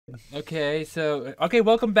Okay,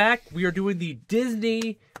 welcome back. We are doing the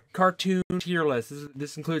Disney cartoon tier list.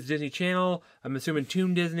 This includes Disney Channel. I'm assuming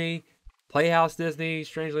Toon Disney, Playhouse Disney.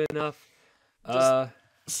 Strangely enough,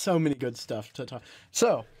 so many good stuff to talk.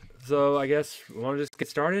 So I guess we want to just get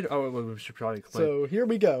started. Oh, we should probably explain. So here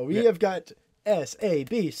we go. We have got S, A,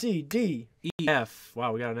 B, C, D, E, F.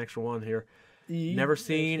 Wow, we got an extra one here. E, never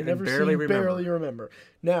seen and barely remember.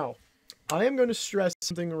 Now, I am going to stress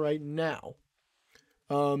something right now.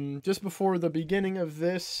 Just before the beginning of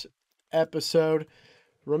this episode,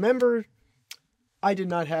 remember, I did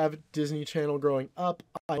not have Disney Channel growing up.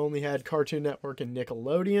 I only had Cartoon Network and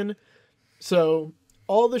Nickelodeon. So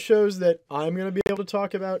all the shows that I'm going to be able to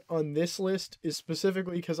talk about on this list is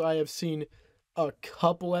specifically because I have seen a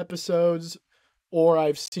couple episodes or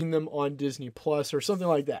I've seen them on Disney Plus or something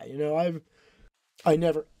like that. You know, I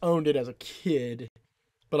never owned it as a kid,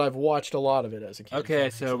 but I've watched a lot of it as a kid. Okay,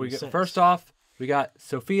 so we got, first off, we got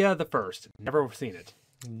Sophia the First. Never seen it.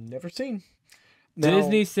 Never seen.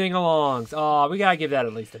 Disney sing-alongs. Oh, we gotta give that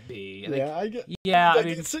at least a B. I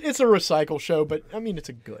mean, it's a recycle show, but I mean, it's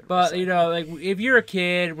a good. But recycle. you know, like if you're a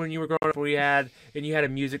kid when you were growing up, you had a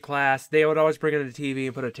music class, they would always bring in the TV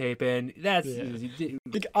and put a tape in. That's easy.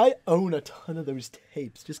 Like, I own a ton of those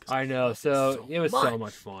tapes. Just 'cause I know. So it was so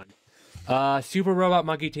much fun. Super Robot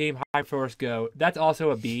Monkey Team, Hyperforce Go. That's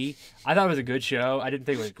also a B. I thought it was a good show. I didn't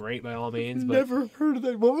think it was great by all means. But never heard of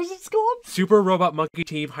that. What was it called? Super Robot Monkey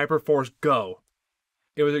Team, Hyperforce Go.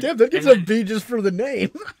 It was Damn, that gets a B just for the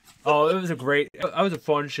name. Oh, it was a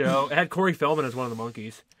fun show. It had Corey Feldman as one of the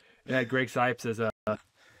monkeys. It had Greg Sipes as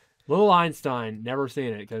Little Einstein. Never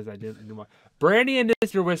seen it because I didn't. Brandy and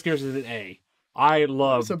Mr. Whiskers is an A. I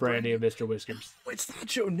love Brandy and Mr. Whiskers. What's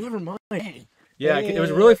that show? Never mind. Yeah, it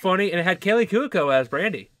was really funny, and it had Kaylee Cuoco as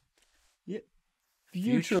Brandy. Yeah.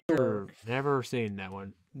 Future. Never seen that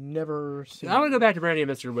one. Never seen. I want to go back to Brandy and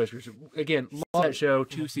Mr. Whiskers. Again, love that show.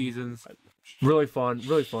 2 seasons. Really fun.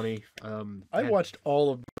 Really funny. I watched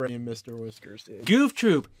all of Brandy and Mr. Whiskers, dude. Goof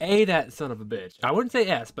Troop. A, that son of a bitch. I wouldn't say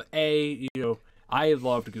S, but A, you know, I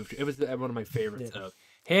loved Goof Troop. It was one of my favorites. Yeah.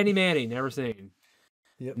 Handy Manny. Never seen.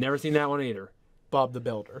 Yep. Never seen that one either. Bob the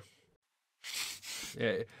Builder.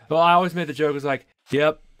 Yeah. Well, I always made the joke. It was like,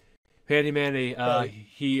 yep, Handy Manny,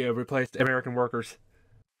 he replaced American workers.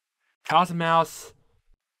 House of Mouse.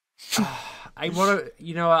 I want to,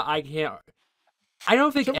 you know, I can't. I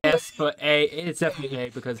don't think S, but A. It's definitely A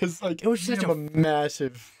because like, it was such a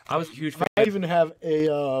massive. I was a huge fan. I even have a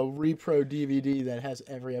repro DVD that has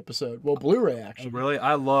every episode. Well, Blu-ray actually. Really,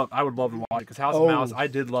 I would love to watch it because House of Mouse. I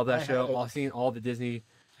did love that show. I've seen all the Disney.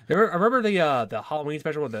 I remember the Halloween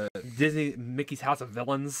special with the Disney Mickey's House of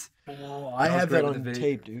Villains. Oh, I have that on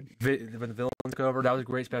tape, dude. When the villains go over, that was a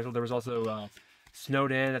great special. There was also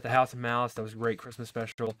Snowed In at the House of Mouse. That was a great Christmas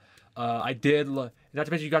special. I did not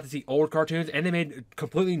to mention you got to see old cartoons, and they made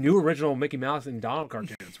completely new original Mickey Mouse and Donald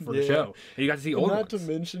cartoons for the show. And you got to see old ones. Not to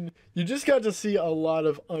mention, you just got to see a lot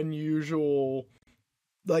of unusual,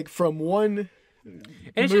 like from one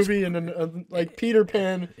movie and like Peter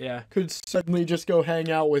Pan could suddenly just go hang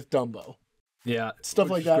out with Dumbo. Yeah. Stuff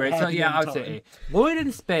like that. Great. So yeah, I would say A. Lloyd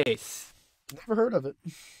in Space. Never heard of it.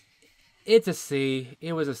 It's a C.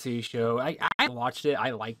 It was a C show. I watched it. I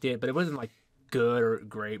liked it, but it wasn't like good or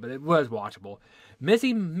great, but it was watchable.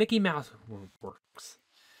 Mickey Mouse Works.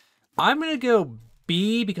 I'm gonna go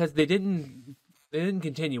B because they didn't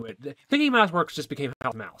continue it. Mickey Mouse Works just became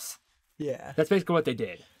House of Mouse. Yeah. That's basically what they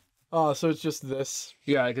did. Oh, so it's just this.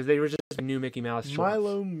 Yeah, because they were just a new Mickey Mouse shorts.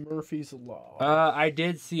 Milo Murphy's Law. I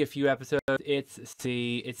did see a few episodes. It's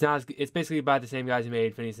C. It's not. It's basically by the same guys who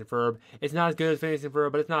made Phineas and Ferb. It's not as good as Phineas and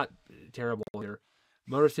Ferb, but it's not terrible either.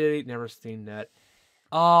 Motor City, never seen that.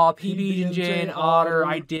 Oh, PB&J and Otter.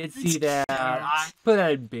 I did see that. I put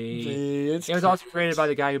that in B. It was also created by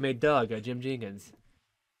the guy who made Doug, Jim Jenkins.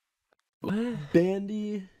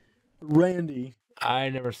 Bandy Randy. I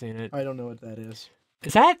never seen it. I don't know what that is.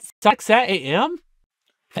 Is that Sucksat AM?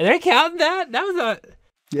 Are they counting that? That was a...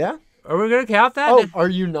 Yeah? Are we going to count that? Oh, are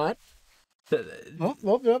you not?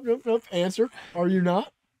 Nope. Answer. Are you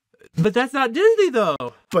not? But that's not Disney,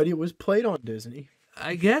 though. But it was played on Disney.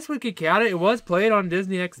 I guess we could count it. It was played on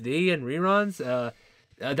Disney XD and reruns.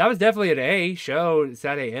 That was definitely an A show,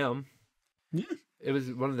 Sat AM. Yeah. It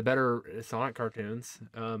was one of the better Sonic cartoons.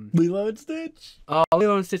 Lilo and Stitch.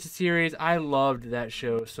 Lilo and Stitch series. I loved that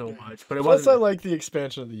show so much, but it Plus, wasn't. I like the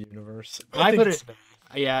expansion of the universe. I put it,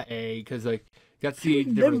 A, because like got to see.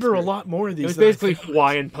 Remember a lot more of these. It was basically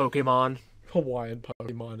Hawaiian Pokemon. Hawaiian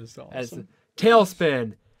Pokemon is awesome. As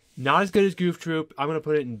Tailspin, not as good as Goof Troop. I'm gonna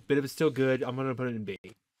put it in, but it was still good. I'm gonna put it in B.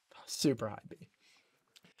 Super high B.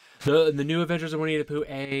 The new Adventures of Winnie the Pooh.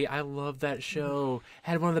 I love that show.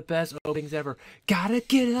 Had one of the best openings ever. Gotta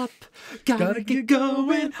get up, gotta get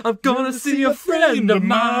going. I'm gonna see a friend of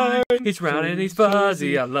mine. He's round and he's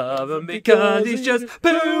fuzzy. I love him because he's just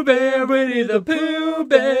Pooh Bear, Winnie the Pooh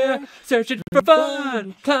Bear, searching for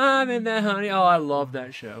fun, climbing that honey. Oh, I love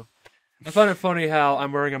that show. I find it funny how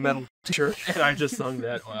I'm wearing a metal t-shirt and I just sung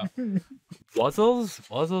that. Wow.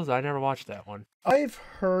 Wuzzles? I never watched that one. I've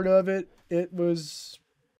heard of it. It was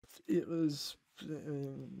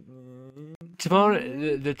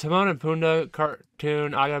Timon, the Timon and Pumbaa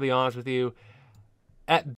cartoon, I gotta be honest with you.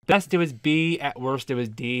 At best it was B, at worst it was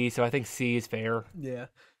D, so I think C is fair. Yeah.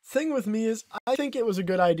 Thing with me is, I think it was a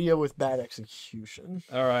good idea with bad execution.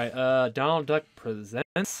 Alright, Donald Duck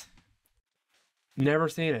Presents. Never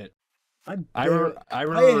seen it. I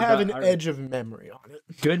have an edge of memory on it.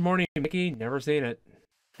 Good Morning Mickey, never seen it.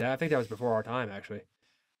 I think that was before our time, actually.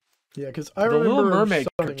 Yeah, because I remember remember the Little Mermaid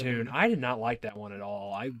cartoon. I did not like that one at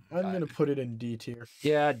all. I'm gonna put it in D tier.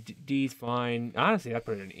 Yeah, D's fine. Honestly, I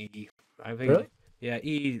put it in E. I think. Really? Yeah,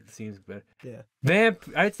 E seems good. Yeah.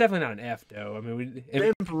 It's definitely not an F though. I mean,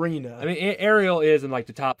 Vampirina. I mean, Ariel is in like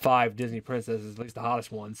the top 5 Disney princesses, at least the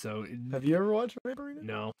hottest one. So. Have you ever watched Vampirina?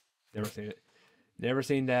 No, never seen it. Never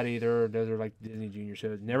seen that either. Those are like Disney Junior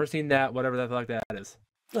shows. Never seen that. Whatever the fuck that is.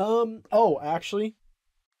 Oh, actually,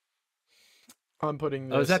 I'm putting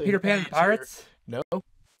this. Oh, is that Peter Pan and Pirates? No.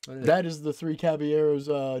 That is the Three Caballeros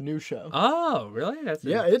new show. Oh, really?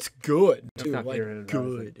 It's good. Too. Not like,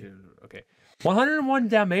 good. Okay. 101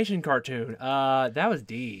 Dalmatian cartoon. That was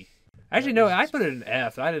D. Actually, no, I put it in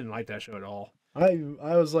F. I didn't like that show at all. I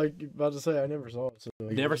was like about to say I never saw it. So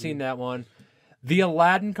never seen that one. The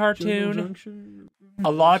Aladdin cartoon. A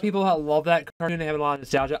lot of people love that cartoon. They have a lot of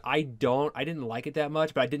nostalgia. I don't. I didn't like it that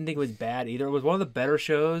much, but I didn't think it was bad either. It was one of the better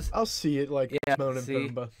shows. I'll see it like Timon and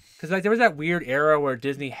Pumbaa. Because like there was that weird era where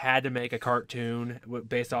Disney had to make a cartoon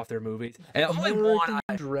based off their movies, and only one.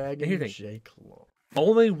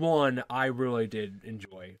 Only one I really did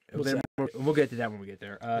enjoy. We'll get to that when we get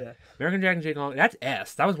there. American Dragon Jake Long. That's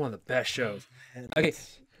S. That was one of the best shows. Okay.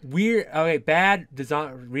 Bad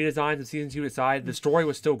design redesigns of season 2 aside, the story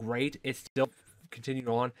was still great. It still continued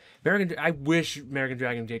on. I wish American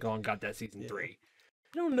Dragon Jake Long got that season 3.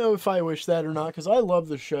 I don't know if I wish that or not, because I love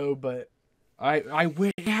the show, but I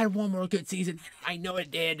wish it had one more good season. I know it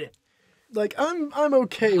did. Like I'm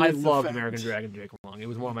okay with I love American Dragon Jake Long. It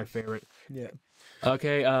was one of my favorite. Yeah.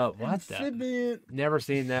 Okay, what's that? Never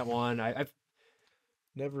seen that one. I've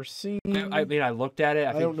never seen. I mean, I looked at it.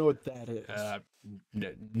 I don't know what that is.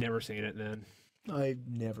 Never seen it then. I've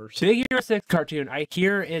never seen Big Hero 6 cartoon. I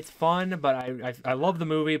hear it's fun, but I love the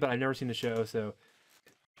movie, but I've never seen the show, so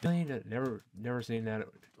never seen that.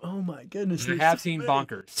 Oh my goodness. I have seen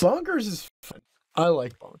Bonkers. Bonkers is fun. I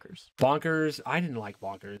like Bonkers. Bonkers, I didn't like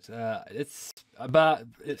Bonkers. It's about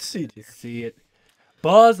see it.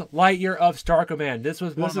 Buzz Lightyear of Star Command. This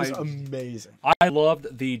is amazing. I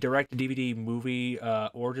loved the direct DVD movie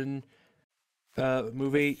origin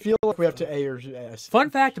movie. I feel like we have to A or S. Fun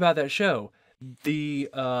fact about that show: the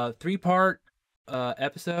 3-part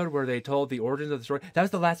episode where they told the origins of the story. That was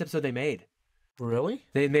the last episode they made. Really?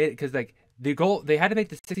 They made it because like the goal they had to make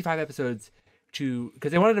the 65 episodes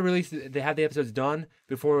because they wanted to release. They had the episodes done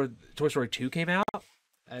before Toy Story 2 came out.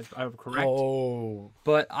 If I'm correct. Oh.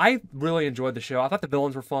 But I really enjoyed the show. I thought the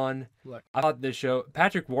villains were fun. I thought the show.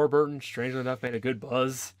 Patrick Warburton, strangely enough, made a good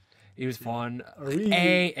Buzz. He was fun.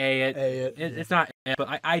 It's not.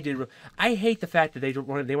 But I did. I hate the fact that they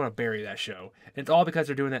want to bury that show. And it's all because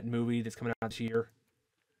they're doing that movie that's coming out this year.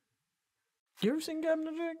 You ever seen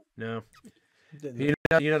Captain Jack? No.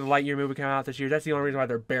 You know the Lightyear movie coming out this year. That's the only reason why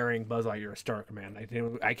they're burying Buzz Lightyear of Star Command. Like, they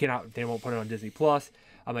won't put it on Disney Plus.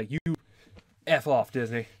 I'm like, you F off,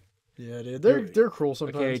 Disney. Yeah, dude. They're cruel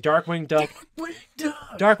sometimes. Okay, Darkwing Duck.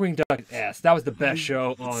 Darkwing Duck S. That was the best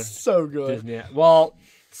show on so good. Disney. Well,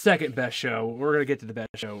 second best show. We're gonna get to the best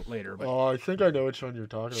show later. But I think I know which one you're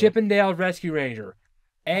talking about. Chippendale Rescue Ranger.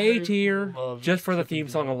 A tier just for the theme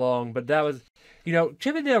song alone. But that was,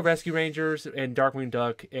 Chippendale Rescue Rangers and Darkwing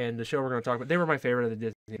Duck and the show we're gonna talk about. They were my favorite of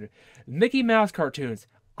the Disney. Mickey Mouse cartoons.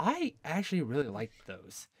 I actually really liked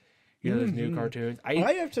those. Those new cartoons.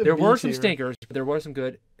 There were some stinkers, but there were some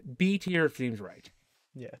good. B tier seems right.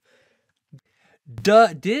 Yeah.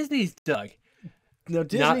 Disney's Doug. No,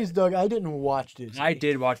 Disney's Doug. I didn't watch Disney. I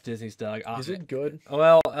did watch Disney's Doug. Is it good?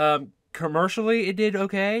 Well, commercially it did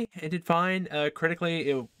okay. It did fine. Critically,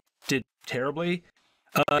 it did terribly.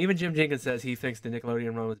 Even Jim Jenkins says he thinks the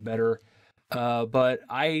Nickelodeon run was better. But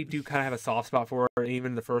I do kind of have a soft spot for it.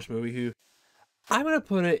 Even the first movie, I'm gonna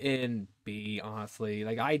put it in B, honestly.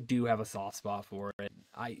 Like, I do have a soft spot for it.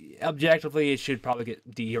 Objectively, it should probably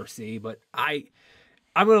get D or C, but I'm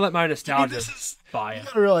gonna let my nostalgia You bias.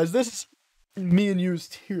 gotta realize this is me and you's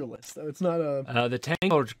tier list, though. It's not a The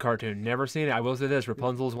Tangled cartoon, never seen it. I will say this: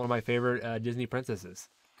 Rapunzel is one of my favorite Disney princesses.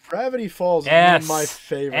 Gravity Falls is one of my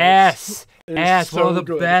favorites. One of the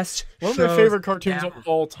good. best. One of my favorite cartoons of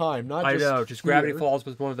all time. Not I just know, just here. Gravity Falls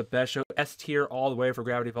was one of the best shows. S tier all the way for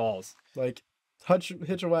Gravity Falls. Like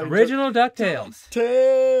Hitch a Wagon. Original DuckTales.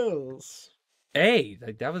 Tails. A,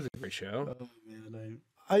 like that was a great show. Oh man,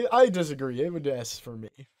 I disagree. It would S for me.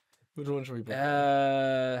 Which one should we put?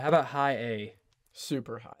 How about high A?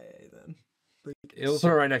 Super high A then. Like, It'll put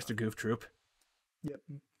it right next to Goof Troop. Yep.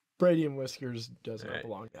 Brady and Whiskers does not Alright.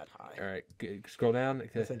 belong that high. All right, scroll down.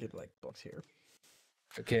 I think it like belongs here.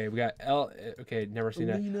 Okay, we got L. Okay, never seen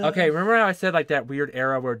that. Lena. Okay, remember how I said like that weird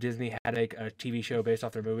era where Disney had to make a TV show based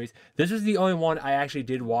off their movies? This was the only one I actually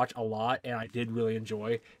did watch a lot, and I did really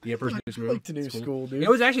enjoy. The Emperor's New School. Like the New School, dude. It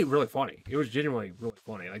was actually really funny. It was genuinely really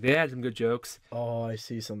funny. Like they had some good jokes. Oh, I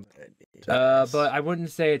see something. But I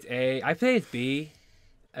wouldn't say it's A. I'd say it's B.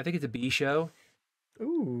 I think it's a B show.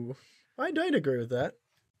 Ooh, I'd agree with that.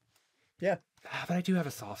 Yeah. But I do have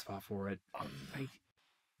a soft spot for it.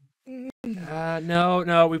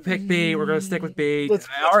 No, we picked B. We're gonna stick with B.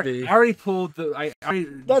 I already pulled the. I already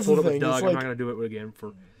That's pulled the it with thing, Doug. it's I'm like- not gonna do it again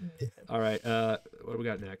for. All right. What do we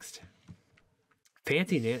got next?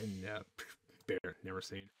 Fancy Nan. No, bear. Never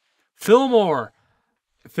seen. Fillmore.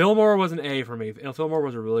 Fillmore was an A for me. Fillmore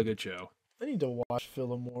was a really good show. I need to watch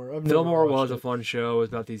Fillmore. I've never Fillmore watched was a it. fun show. It was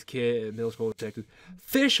about these middle school detectives.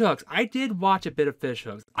 Fish Hooks. I did watch a bit of Fish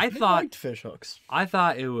Hooks. I liked Fish Hooks.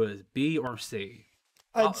 thought it was B or C.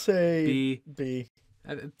 I'd say B. B.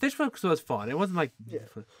 Fish Hooks was fun. It wasn't like Yeah.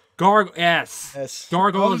 Yes. S.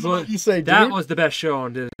 Gargoyles I was about to say, that dude, was the best show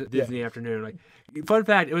on Disney Afternoon. Like, fun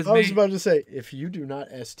fact, it was I was made. about to say, if you do not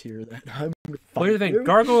S tier that, I'm gonna Well, here's the fight thing: you.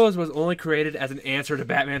 Gargoyles was only created as an answer to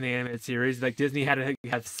Batman the Animated Series. Like Disney had to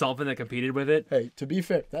have something that competed with it. Hey, to be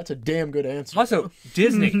fair, that's a damn good answer. Also,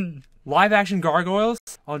 Disney live action Gargoyles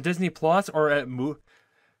on Disney Plus or at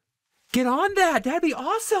Get on that. That'd be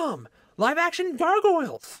awesome. Live action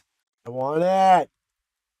Gargoyles. I want it.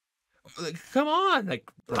 Like, come on.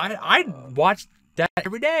 Like I'd watch that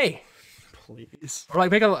every day. Please. Or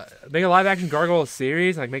like make a live action Gargoyles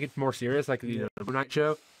series, like make it more serious, like the Moon Knight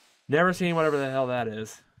show. Never seen whatever the hell that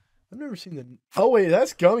is. I've never seen the. Oh wait,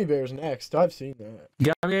 that's Gummy Bears next. I've seen that.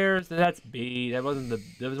 Gummy Bears, that's B. That was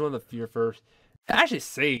one of the first. Actually,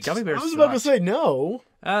 C. Gummy Bears. I was about to sucked. say no.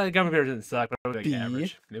 Gummy Bears didn't suck, but it was like B.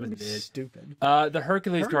 average. It was mid. Stupid. The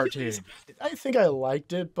Hercules cartoon. Hercules, I think I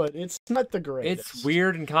liked it, but it's not the greatest. It's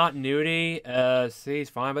weird in continuity. C is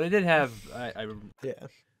fine, but it did have. Yeah.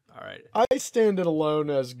 All right. I stand it alone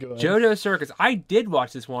as good. JoJo's Circus. I did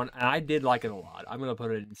watch this one, and I did like it a lot. I'm gonna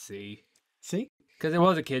put it in C. See? Because it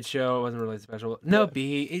was a kid's show, it wasn't really special. No, Yeah.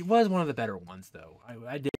 B. It was one of the better ones, though.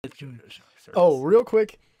 I did JoJo's Circus. Oh, real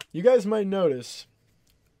quick, you guys might notice.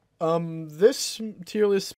 This tier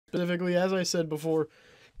list specifically, as I said before,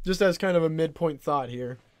 just as kind of a midpoint thought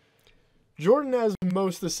here. Jordan has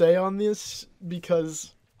most to say on this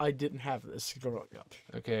because I didn't have this growing up.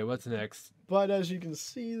 Okay, what's next? But as you can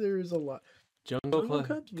see, there is a lot. Jungle Jungle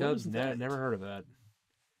Cubs? Cubs? What is that? Never heard of that.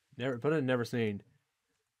 Never seen.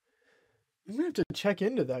 I'm gonna have to check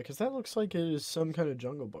into that because that looks like it is some kind of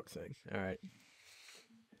Jungle Book thing. All right.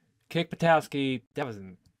 Kick Patowski, that was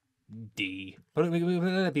in D. But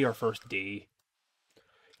that'd be our first D.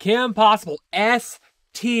 Kim Possible, S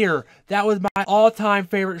tier. That was my all-time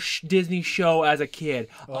favorite Disney show as a kid.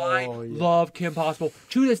 I love Kim Possible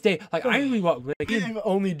to this day. Like I rewatch. I've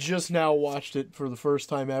only just now watched it for the first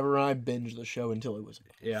time ever, and I binged the show until it was.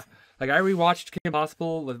 Yeah. Like I rewatched Kim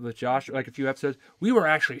Possible with Josh, like a few episodes. We were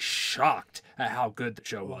actually shocked at how good the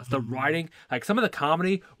show was. The writing, like some of the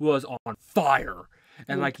comedy was on fire.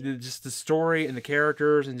 And like just the story and the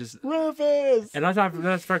characters and just Rufus. and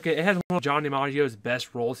let's forget it has one of John DiMaggio's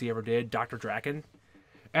best roles he ever did, Dr. Draken.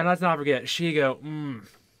 And let's not forget Shigo.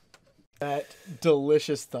 That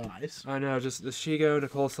delicious thighs. I know, just the Shigo,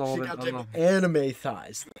 Nicole She Sullivan. got I don't them know. anime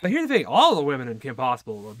thighs. But here's the thing: all the women in Kim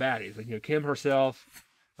Possible were baddies. Like Kim herself,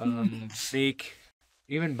 Sneak,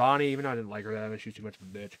 even Bonnie. Even though I didn't like her that much, she was too much of a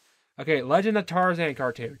bitch. Okay, Legend of Tarzan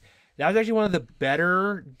cartoon. That was actually one of the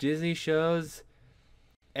better Disney shows.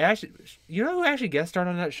 Actually, you know who actually guest starred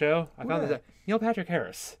on that show? I found this out. Neil Patrick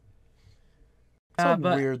Harris. Some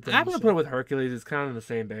But weird thing I'm to gonna say. put it with Hercules. It's kind of in the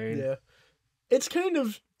same vein. Yeah, it's kind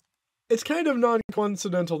of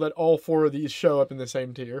non-coincidental that all four of these show up in the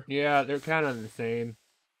same tier. Yeah, they're kind of the same.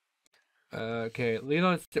 Okay,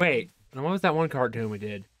 Lilo. Wait, what was that one cartoon we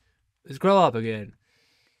did? Let's grow up again.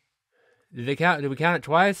 Did they count? Did we count it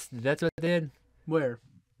twice? That's what they did. Where?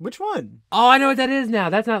 Which one? Oh, I know what that is now.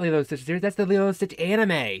 That's not Lilo and Stitch series. That's the Lilo and Stitch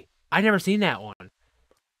anime. I never seen that one.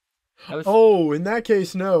 That was, Oh, in that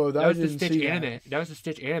case, no. that was the didn't Stitch see anime. That was the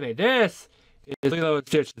Stitch anime. This is Lilo and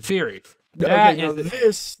Stitch the series. that. That Okay, now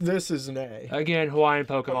is this is an A. again Hawaiian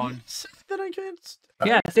Pokemon. That I can't.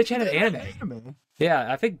 Yeah, Stitch had an anime.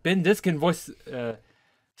 Yeah, I think Ben Diskin voiced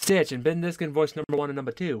Stitch, and Ben Diskin voiced number 1 and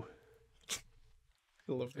number 2.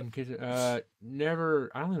 I love In them. case, never.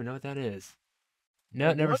 I don't even know what that is. No,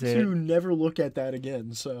 I never want seen to it. never look at that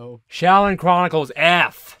again. So Shaolin Chronicles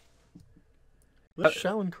F. what's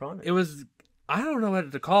Shaolin Chronic? It was. I don't know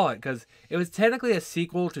what to call it because it was technically a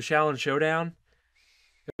sequel to Shaolin Showdown.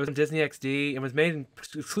 It was on Disney XD. It was made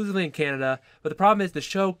exclusively in Canada. But the problem is the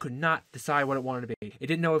show could not decide what it wanted to be. It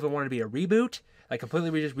didn't know if it wanted to be a reboot, like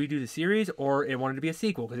completely just redo the series, or it wanted to be a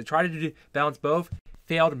sequel because it tried to balance both,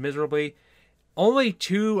 failed miserably. Only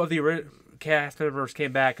 2 of the cast members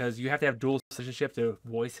came back because you have to have dual citizenship to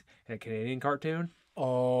voice in a Canadian cartoon.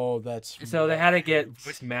 Oh, that's So they had to get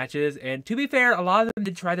voice matches. And to be fair, a lot of them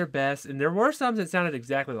did try their best. And there were some that sounded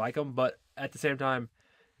exactly like them, but at the same time,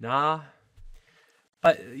 nah.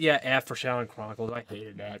 But yeah, F for Shaolin Chronicles. I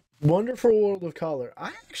hated that. Wonderful World of Color. I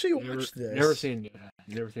actually watched this. Never seen it.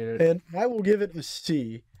 Never seen it. And I will give it a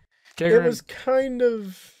C. Tigger It was kind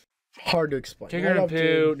of hard to explain. Tigger and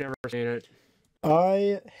Pooh. Never seen it.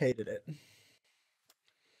 I hated it.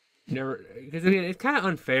 Never, because it's kind of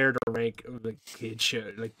unfair to rank like kid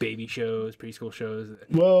shows, like baby shows, preschool shows.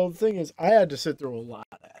 Well, the thing is, I had to sit through a lot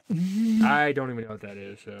of that. I don't even know what that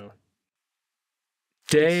is. So,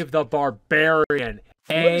 Dave the Barbarian.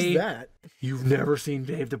 What is that? You've never seen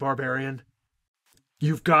Dave the Barbarian?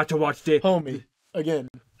 You've got to watch Dave. Homie, again,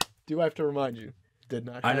 do I have to remind you? Did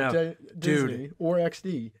not I have know. Disney or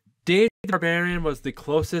XD. Dave the Barbarian was the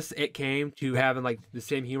closest it came to having like the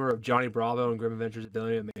same humor of Johnny Bravo and Grim Adventures of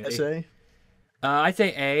Billy and Mandy. SA? I'd say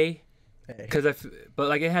A, A. because but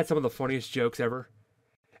like it had some of the funniest jokes ever.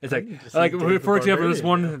 It's like need to see Dave the for example,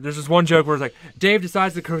 Barbarian there's this one joke where it's like Dave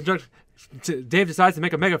decides to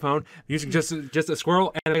make a megaphone using just a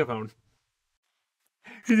squirrel and a megaphone.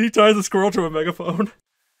 He ties a squirrel to a megaphone.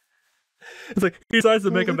 It's like he decides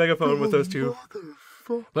to make a megaphone with those two.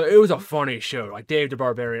 But it was a funny show, like Dave the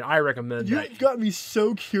Barbarian. I recommend that. You've got me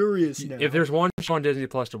so curious now. If there's one show on Disney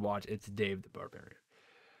Plus to watch, it's Dave the Barbarian.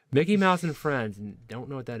 Mickey Mouse and Friends, and don't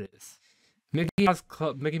know what that is.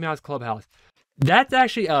 Mickey Mouse Clubhouse. That's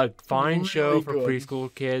actually a fine Really show for good.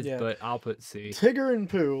 preschool kids, Yeah. but I'll put C. Tigger and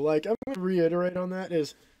Pooh, like, I'm going to reiterate on that,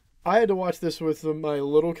 is I had to watch this with my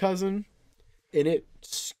little cousin, and it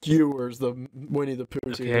skewers the Winnie the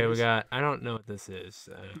Pooh series. Okay, we got. I don't know what this is.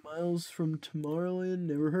 Miles from Tomorrowland,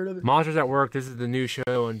 never heard of it? Monsters at Work. This is the new show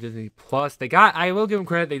on Disney Plus. I will give them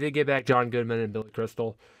credit. They did get back John Goodman and Billy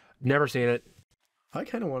Crystal. Never seen it. I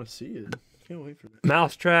kind of want to see it. Can't wait for that.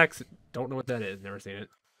 Mouse Tracks. Don't know what that is. Never seen it.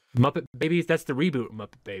 Muppet Babies. That's the reboot of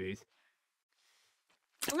Muppet Babies.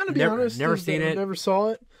 I'm going to be Never- honest. never is seen that I it. never saw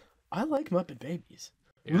it. I like Muppet Babies.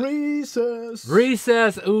 Yeah. Recess.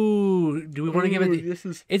 Recess. Ooh. Do we want to give it? This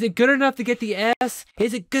is... Is it good enough to get the S?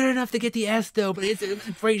 Is it good enough to get the S though? But it was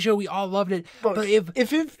a great show. We all loved it. Look, But if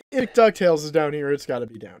if DuckTales is down here, it's got to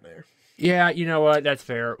be down there. yeah, you know what? That's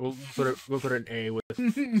fair. We'll put an A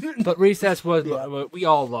with. But Recess was. We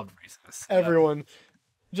all loved Recess. Everyone.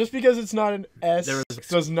 Just because it's not an S There was-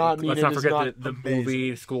 does not mean Let's it not is forget not the amazing.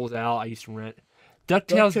 movie School's Out. I used to rent.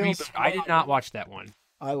 DuckTales DuckTales reboot. I did not watch that one.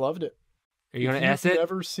 I loved it. Are you gonna If S you've it?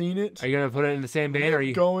 never seen it, Are you gonna put it in the same vein? Or are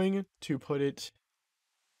you going to put it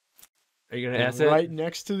gonna S it? right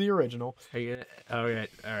next to the original. Are you gonna? Okay.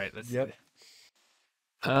 All right. Let's. Yep.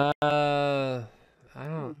 I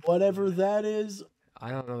don't. Whatever that is,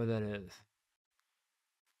 I don't know what that is.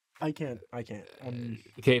 I can't.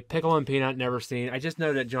 Okay, Pickle and Peanut, never seen. I just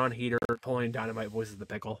know that John Heater, Napoleon Dynamite voices the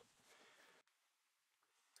pickle.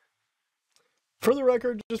 For the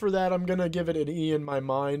record, just for that, I'm gonna give it an E in my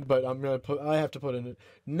mind, but I have to put in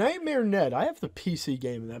Nightmare Ned. I have the PC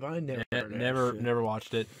game of that, but I Never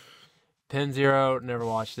watched it. Pen Zero, never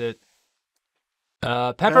watched it.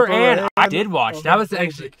 Pepper Ann, I did watch. That was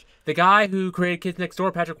actually the guy who created Kids Next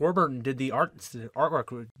Door, Patrick Warburton, did the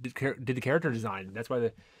artwork, did the character design. That's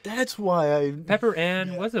why That's why I Pepper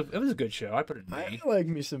Ann was a good show. I put it in I D. like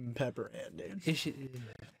me some Pepper Ann, dude.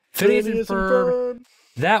 Phineas and Ferb.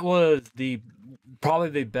 That was probably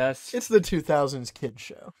the best. It's the 2000s kid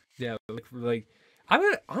show. Yeah, like I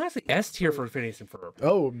would honestly S tier for Phineas and Ferb.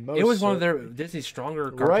 Oh, It was one of their Disney's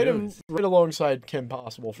stronger cartoons. right alongside Kim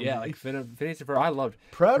Possible for Yeah, me. like Phineas and Ferb. I loved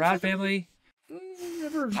Proud Family.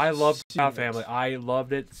 Never I loved seen Proud it. Family. I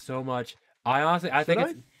loved it so much. I think Should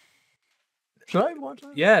it's Should I watch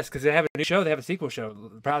that? Yes, because they have a new show. They have a sequel show,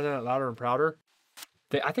 Louder and Prouder.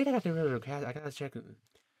 I think I got the original cast. I gotta check.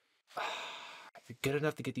 Good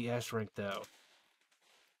enough to get the S rank though.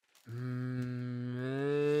 Go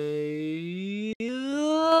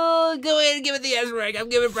ahead and give it the S rank. I'm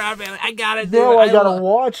giving Proud Family. I gotta do No, it. I gotta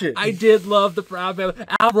watch it. I did love the Proud Family.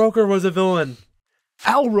 Al Roker was a villain.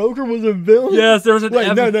 Al Roker was a villain? Yes, there was an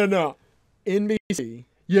Wait, no. NBC.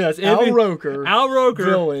 Yes, Al Roker.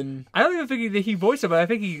 Villain. I don't even think he voiced him, but I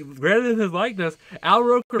think he granted his likeness. Al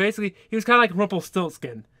Roker, basically, he was kind of like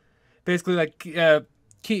Rumpelstiltskin. Basically, like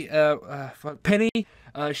Penny.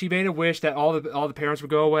 She made a wish that all the parents would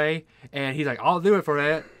go away, and he's like, "I'll do it for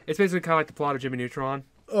that." It's basically kind of like the plot of Jimmy Neutron.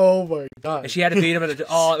 Oh my god! And she had to beat him at it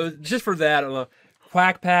was just for that.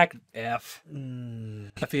 Quack Pack F.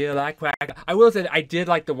 I feel like Quack. I will say I did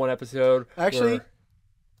like the one episode. Actually.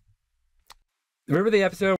 Remember the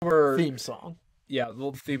episode where... Theme song. Yeah,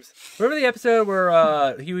 little themes. Remember the episode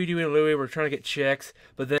where Huey, Dewey, and Louie were trying to get chicks,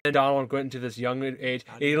 but then Donald went into this young age,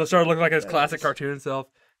 and he started looking like his classic cartoon self?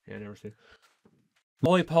 Yeah, I never seen it.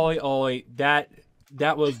 Roly Poly Oly, that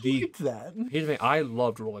was the... Here's the thing, I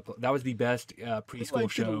loved Roly Poly. That was the best preschool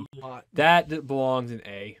show. That belongs in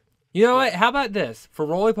A. You know what? How about this? For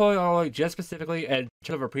Roly Poly Oly, just specifically, and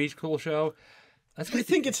of a preschool show... I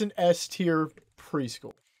think it's an S tier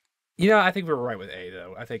preschool. You know, I think we were right with A,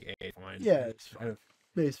 though. I think A is fine. Yeah, it's fine.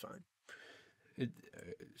 A is fine.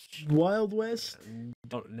 Wild West?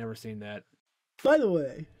 Never seen that. By the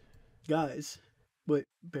way, guys, wait,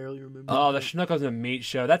 barely remember. Oh, the Schnuckles and Meat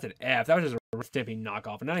Show. That's an F. That was just a Stimpy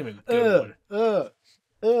knockoff. Not even a good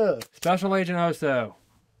one. Special Agent Oso.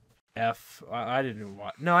 F. I didn't even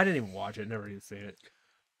watch. No, I didn't even watch it. Never even seen it.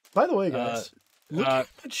 By the way, guys. Look at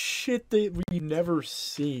that shit that we never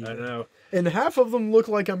seen. I know. And half of them look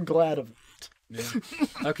like I'm glad of it. Yeah.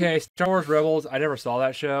 Okay, Star Wars Rebels. I never saw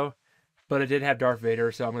that show, but it did have Darth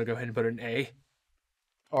Vader, so I'm going to go ahead and put it in A.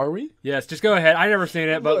 Are we? Yes, just go ahead. I never seen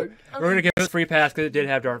it, but we're going to give it a free pass because it did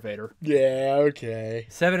have Darth Vader. Yeah, okay.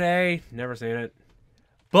 7A, never seen it.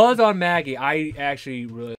 Buzz on Maggie. I actually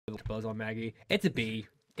really liked Buzz on Maggie. It's a B.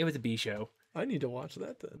 It was a B show. I need to watch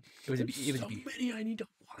that then. It was a B. Many I need to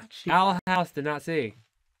watch. Owl House did not see.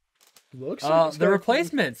 Looks like the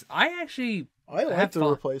Replacements. I like the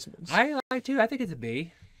Replacements. I like too. I think it's a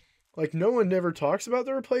B. Like no one never talks about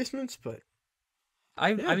the Replacements, but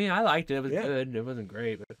I mean I liked it. It was good. It wasn't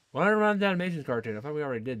great, but 100 Round the Animations cartoon. I thought we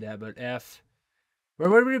already did that, but F.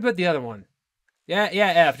 Where did we put the other one? Yeah,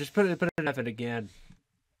 F. Just put an F in again.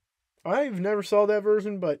 I've never saw that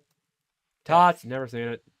version, but Tots, never seen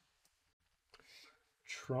it.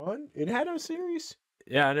 Tron? It had a series?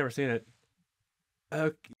 Yeah, I never seen it.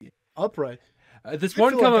 Okay. Upright. This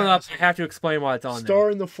one coming up, I have to explain why it's on Star there.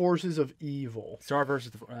 in the Forces of Evil. Star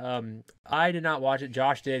versus I did not watch it.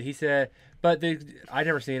 Josh did. He said, but I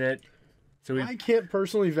never seen it. So I can't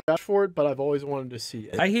personally vouch for it, but I've always wanted to see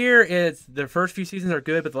it. I hear the first few seasons are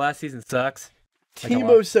good, but the last season sucks.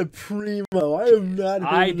 Timo Supremo. I have not.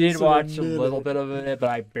 I did watch a little bit of it, but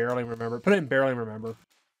I barely remember. Put it in barely remember.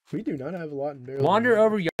 We do not have a lot in barely. Wander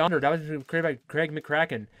Over Yonder. That was created by Craig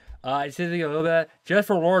McCracken. I said a little bit. Just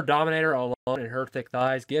for Lord Dominator alone and her thick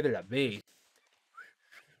thighs, give it a B.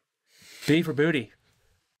 B for booty.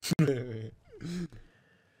 And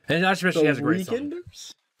not to mention she has a great song.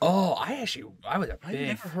 Oh, I was a big... I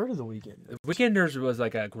never heard of The Weekenders. The Weekenders was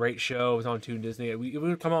like a great show. It was on Toon Disney. It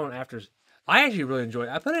would come on after... I actually really enjoyed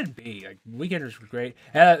it. I put it in B. Like, Weekenders was great.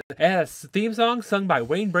 It had a theme song sung by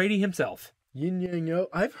Wayne Brady himself. Yin Yang Yo.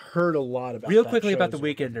 I've heard a lot about real quickly about The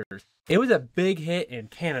Weekenders. It was a big hit in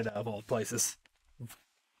Canada, of all places.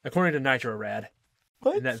 According to Nitro Rad.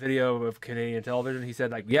 What? In that video of Canadian television, he said,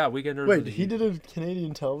 like, yeah, Weekenders... Wait, he did a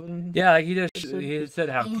Canadian television? Yeah, like, he said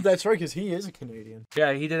how... Oh, that's right, because he is a Canadian.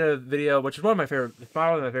 Yeah, he did a video, which is one of my favorite... It's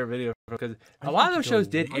probably my favorite video, because a lot of those shows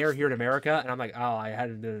did air here in America, and I'm like, oh, I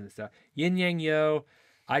hadn't done this stuff. Yin Yang Yo,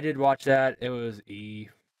 I did watch that. It was E.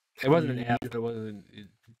 It wasn't an F, but it wasn't...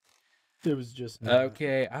 It was just...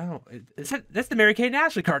 Okay, I don't... That's the Mary Kate and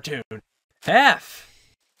Ashley cartoon. F.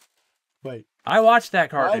 Wait. I watched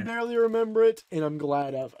that cartoon. I barely remember it, and I'm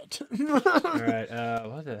glad of it. Alright,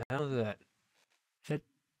 what the hell is that?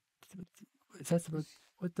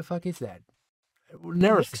 What the fuck is that?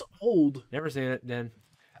 Never seen old. Never seen it, then.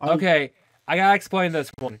 Okay, I gotta explain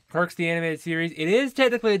this one. Perks the Animated Series. It is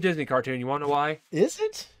technically a Disney cartoon. You wanna know why? Is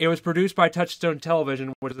it? It was produced by Touchstone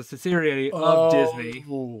Television, which is a subsidiary of Disney.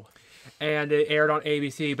 And it aired on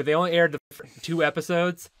ABC, but they only aired the 2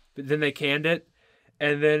 episodes, but then they canned it.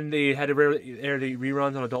 And then they had to air the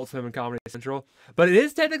reruns on Adult Swim and Comedy Central. But it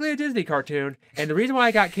is technically a Disney cartoon. And the reason why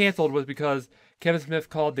it got canceled was because Kevin Smith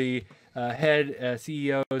called the head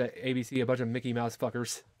CEO at ABC, a bunch of Mickey Mouse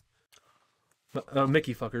fuckers.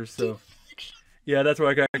 Mickey fuckers, so. Yeah, that's where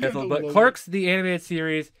I got canceled. But Clerks, the animated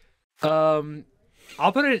series, I'll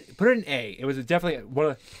put it in A. It was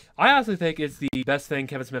definitely I honestly think it's the best thing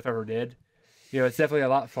Kevin Smith ever did. It's definitely a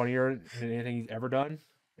lot funnier than anything he's ever done.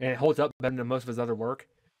 And it holds up better than most of his other work.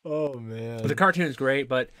 Oh, man. But the cartoon is great,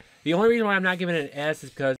 but the only reason why I'm not giving it an S is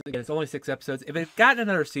because, again, it's only 6 episodes. If it gotten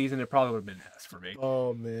another season, it probably would have been an S for me.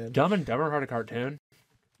 Oh, man. Dumb and Dumber had a cartoon.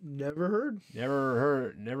 Never heard.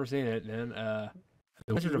 Never seen it, man.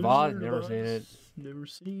 The Wizard of Oz, never seen it. Never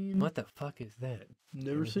seen. What the fuck is that?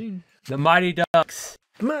 Never seen. The Mighty Ducks.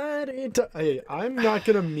 Hey, I'm not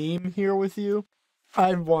going to meme here with you.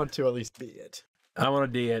 I want to at least be it. I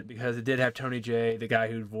want to D it because it did have Tony Jay, the guy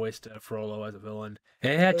who voiced Frollo as a villain.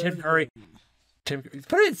 And it had Tim Curry. Put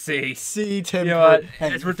it in C. C, Tim Curry. You know what?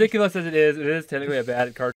 Hey. As ridiculous as it is technically a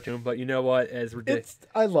bad cartoon, but you know what? As ridiculous.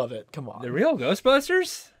 I love it. Come on. The real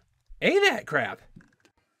Ghostbusters? Ain't that crap?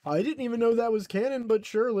 I didn't even know that was canon, but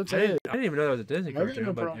sure, let's say it. I didn't even know that was a Disney cartoon,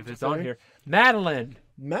 no but if it's on here. Madeline.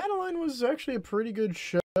 Madeline was actually a pretty good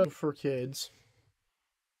show for kids.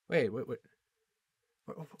 Wait.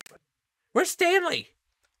 Where's Stanley?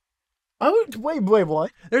 Wait,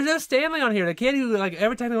 what? There's no Stanley on here. The kid who, like,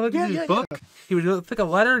 every time he looked at his book, he would pick a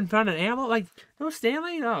letter and find an animal. Like, no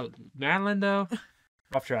Stanley? No. Madeline, though.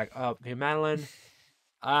 Off track. Okay, Madeline.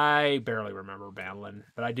 I barely remember Madeline,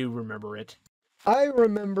 but I do remember it. I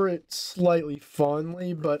remember it slightly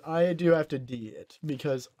fondly, but I do have to D it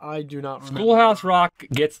because I do not remember. Schoolhouse Rock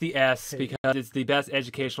gets the S because it's the best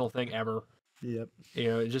educational thing ever. Yep.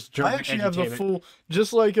 Just I actually have the full,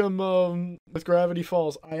 just like with Gravity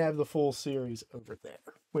Falls, I have the full series over there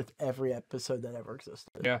with every episode that ever existed.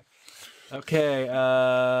 Yeah. Okay.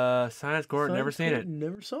 Science Court. Never seen it.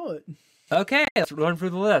 Never saw it. Okay, let's run through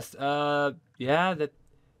the list.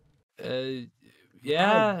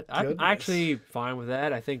 Yeah, I'm actually fine with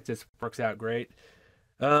that. I think this works out great.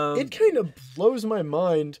 It kind of blows my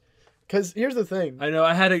mind, because here's the thing. I know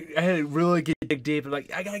I had to really dig deep. And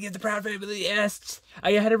like, I gotta get the Proud Family the S.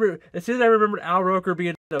 I had to as soon as I remembered Al Roker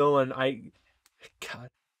being a villain, I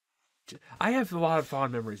have a lot of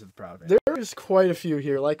fond memories of the Proud Family. There's quite a few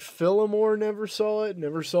here. Like Fillmore, never saw it.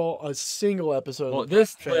 Never saw a single episode. Well,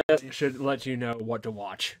 this list should let you know what to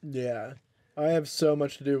watch. Yeah, I have so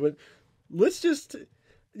much to do, but.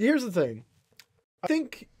 Here's the thing. I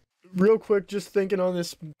think, real quick, just thinking on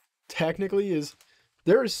this technically, is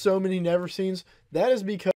there are so many never seens. That is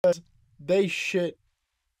because they shit,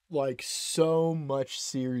 like, so much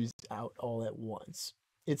series out all at once.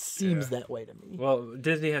 It seems that way to me. Well,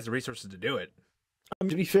 Disney has the resources to do it.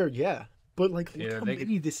 To be fair, yeah. But, like, look how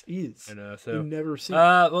many this is. I know, so. You've never seen.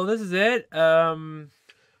 Well, this is it. I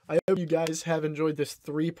hope you guys have enjoyed this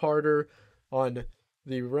 3-parter on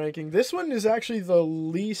the ranking. This one is actually the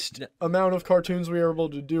least amount of cartoons we are able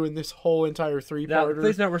to do in this whole entire 3-parter. Now,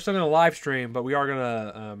 please note, we're still going to live stream, but we are going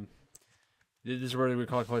to, this is where we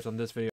call it on this video.